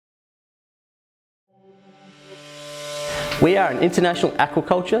We are an international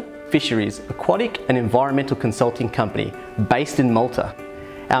aquaculture, fisheries, aquatic and environmental consulting company based in Malta.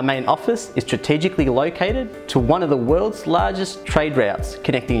 Our main office is strategically located to one of the world's largest trade routes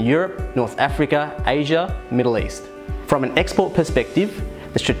connecting Europe, North Africa, Asia, Middle East. From an export perspective,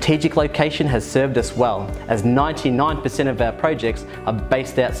 the strategic location has served us well, as 99% of our projects are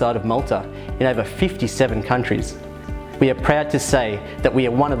based outside of Malta in over 57 countries. We are proud to say that we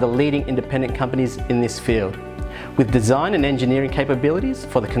are one of the leading independent companies in this field, with design and engineering capabilities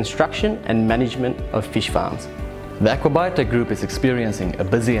for the construction and management of fish farms. The AquaBiotech Group is experiencing a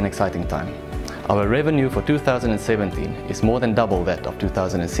busy and exciting time. Our revenue for 2017 is more than double that of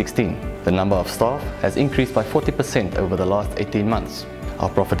 2016. The number of staff has increased by 40% over the last 18 months. Our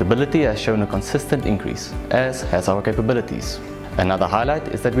profitability has shown a consistent increase, as has our capabilities. Another highlight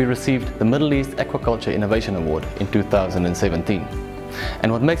is that we received the Middle East Aquaculture Innovation Award in 2017.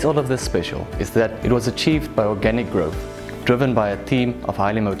 And what makes all of this special is that it was achieved by organic growth, driven by a team of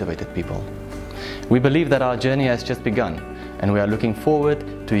highly motivated people. We believe that our journey has just begun, and we are looking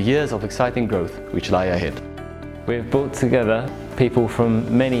forward to years of exciting growth which lie ahead. We've brought together people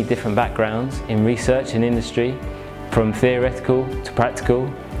from many different backgrounds in research and industry, from theoretical to practical,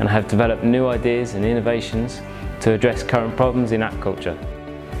 and have developed new ideas and innovations to address current problems in aquaculture.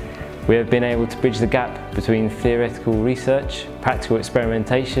 We have been able to bridge the gap between theoretical research, practical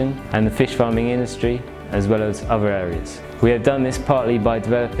experimentation and the fish farming industry, as well as other areas. We have done this partly by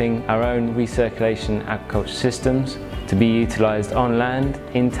developing our own recirculation aquaculture systems to be utilised on land,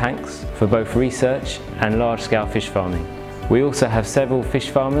 in tanks, for both research and large-scale fish farming. We also have several fish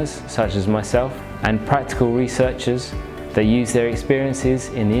farmers, such as myself, and practical researchers that use their experiences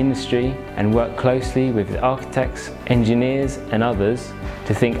in the industry and work closely with architects, engineers and others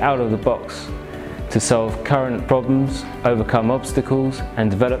to think out of the box, to solve current problems, overcome obstacles and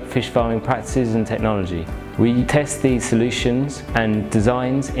develop fish farming practices and technology. We test these solutions and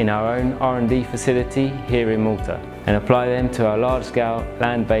designs in our own R&D facility here in Malta and apply them to our large-scale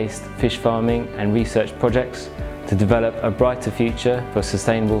land-based fish farming and research projects to develop a brighter future for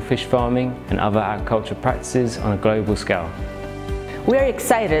sustainable fish farming and other aquaculture practices on a global scale. We are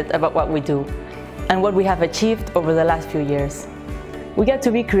excited about what we do and what we have achieved over the last few years. We get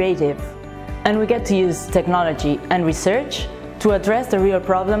to be creative, and we get to use technology and research to address the real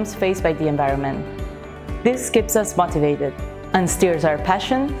problems faced by the environment. This keeps us motivated and steers our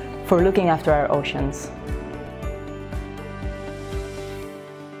passion for looking after our oceans.